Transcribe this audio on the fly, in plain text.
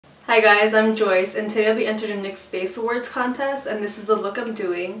Hi guys, I'm Joyce and today I'll be entering the NYX Face Awards contest and this is the look I'm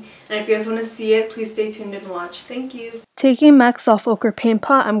doing. And if you guys want to see it, please stay tuned and watch. Thank you. Taking MAC's Soft Ochre paint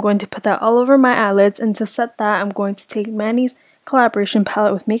pot, I'm going to put that all over my eyelids, and to set that, I'm going to take Manny's collaboration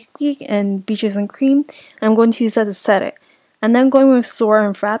palette with Makeup Geek and Beaches and Cream, and I'm going to use that to set it. And then going with Soar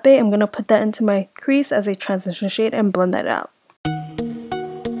and Frappe, I'm going to put that into my crease as a transition shade and blend that out.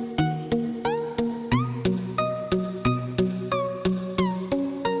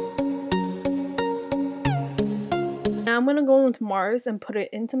 Now I'm going to go in with Mars and put it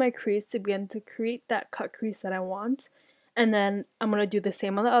into my crease to begin to create that cut crease that I want. And then I'm going to do the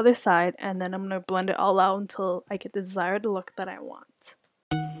same on the other side, and then I'm going to blend it all out until I get the desired look that I want.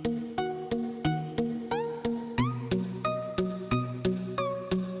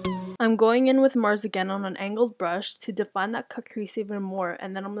 I'm going in with Mars again on an angled brush to define that cut crease even more,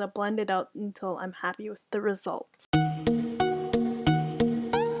 and then I'm going to blend it out until I'm happy with the results.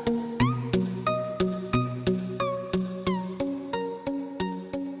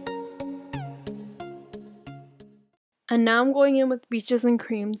 And now I'm going in with Beaches and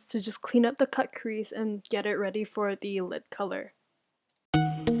Creams to just clean up the cut crease and get it ready for the lid color.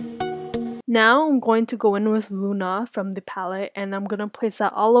 Now I'm going to go in with Luna from the palette, and I'm going to place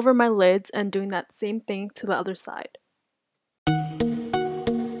that all over my lids and doing that same thing to the other side.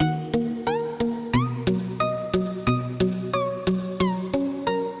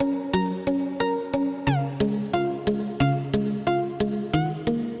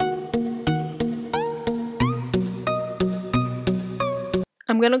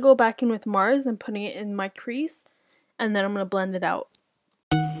 I'm going to go back in with Mars and putting it in my crease, and then I'm going to blend it out.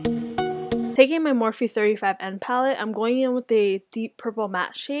 Taking my Morphe 35N palette, I'm going in with a deep purple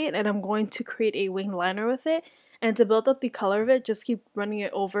matte shade, and I'm going to create a winged liner with it. And to build up the color of it, just keep running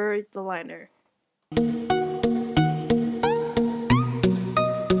it over the liner.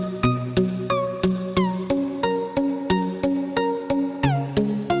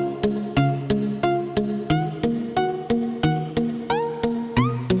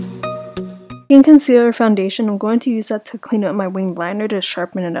 In concealer foundation, I'm going to use that to clean up my winged liner to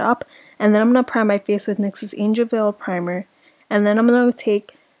sharpen it up, and then I'm going to prime my face with NYX's Angel Veil primer, and then I'm going to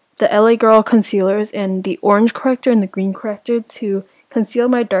take the LA Girl concealers and the orange corrector and the green corrector to conceal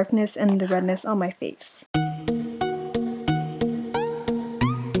my darkness and the redness on my face.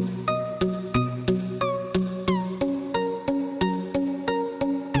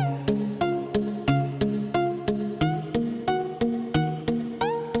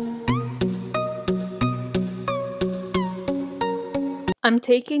 I'm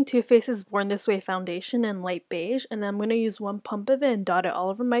taking Too Faced's Born This Way foundation in light beige, and then I'm going to use one pump of it and dot it all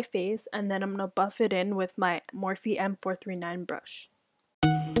over my face, and then I'm going to buff it in with my Morphe M439 brush.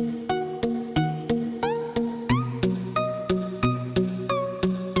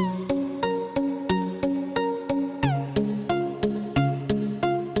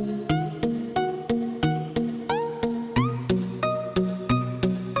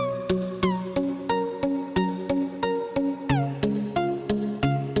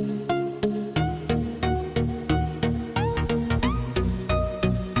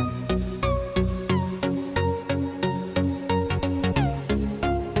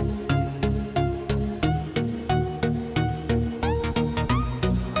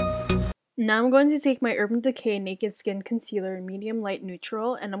 Now I'm going to take my Urban Decay Naked Skin Concealer in medium light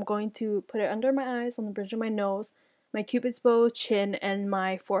neutral, and I'm going to put it under my eyes, on the bridge of my nose, my cupid's bow, chin, and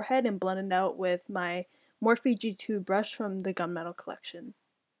my forehead, and blend it out with my Morphe G2 brush from the Gunmetal collection.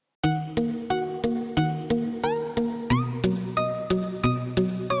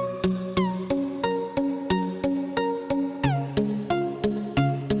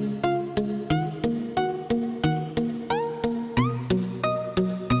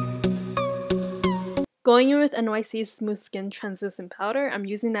 Going in with NYX's Smooth Skin Translucent Powder, I'm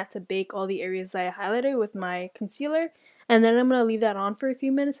using that to bake all the areas that I highlighted with my concealer, and then I'm going to leave that on for a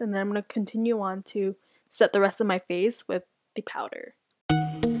few minutes, and then I'm going to continue on to set the rest of my face with the powder.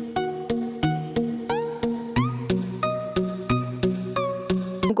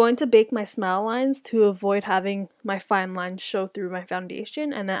 I'm going to bake my smile lines to avoid having my fine lines show through my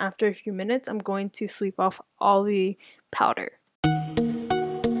foundation, and then after a few minutes I'm going to sweep off all the powder.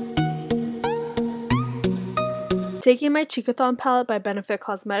 Taking my Cheekathon palette by Benefit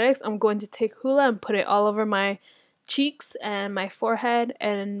Cosmetics, I'm going to take Hoola and put it all over my cheeks and my forehead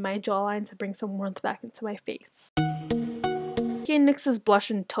and my jawline to bring some warmth back into my face. Taking NYX's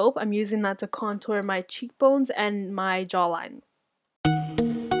blush in Taupe, I'm using that to contour my cheekbones and my jawline.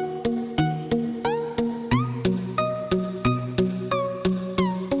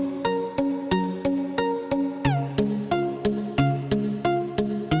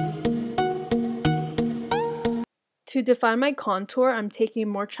 To define my contour, I'm taking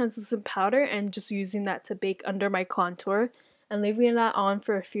more translucent powder and just using that to bake under my contour and leaving that on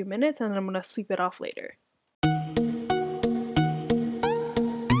for a few minutes, and I'm going to sweep it off later.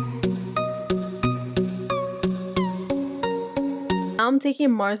 Now I'm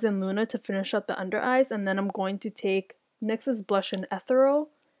taking Mars and Luna to finish up the under eyes, and then I'm going to take NYX's blush in Ethereal,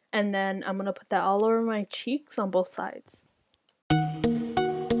 and then I'm going to put that all over my cheeks on both sides.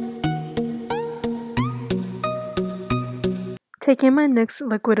 Taking my NYX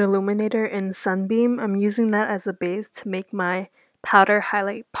Liquid Illuminator in Sunbeam, I'm using that as a base to make my powder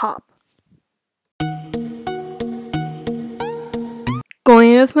highlight pop. Going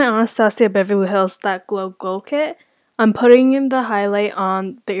in with my Anastasia Beverly Hills That Glow Kit, I'm putting in the highlight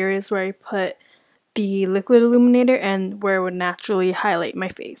on the areas where I put the liquid illuminator and where it would naturally highlight my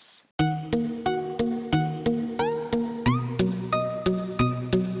face.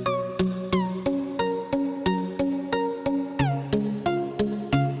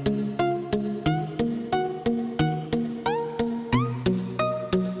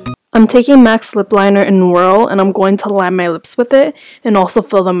 I'm taking MAC's lip liner in Whirl, and I'm going to line my lips with it and also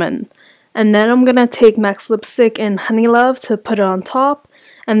fill them in. And then I'm going to take MAC's lipstick in Honeylove to put it on top,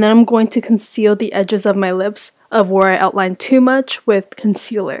 and then I'm going to conceal the edges of my lips of where I outlined too much with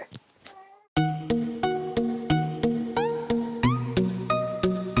concealer.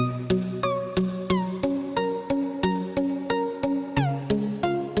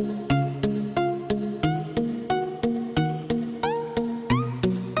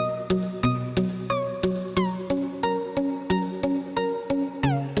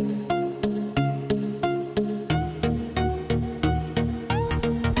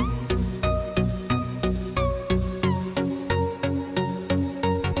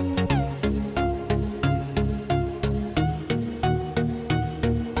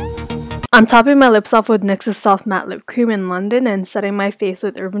 I'm topping my lips off with NYX's Soft Matte Lip Cream in London and setting my face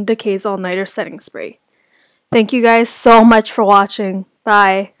with Urban Decay's All Nighter Setting Spray. Thank you guys so much for watching.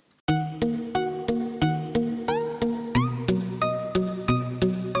 Bye!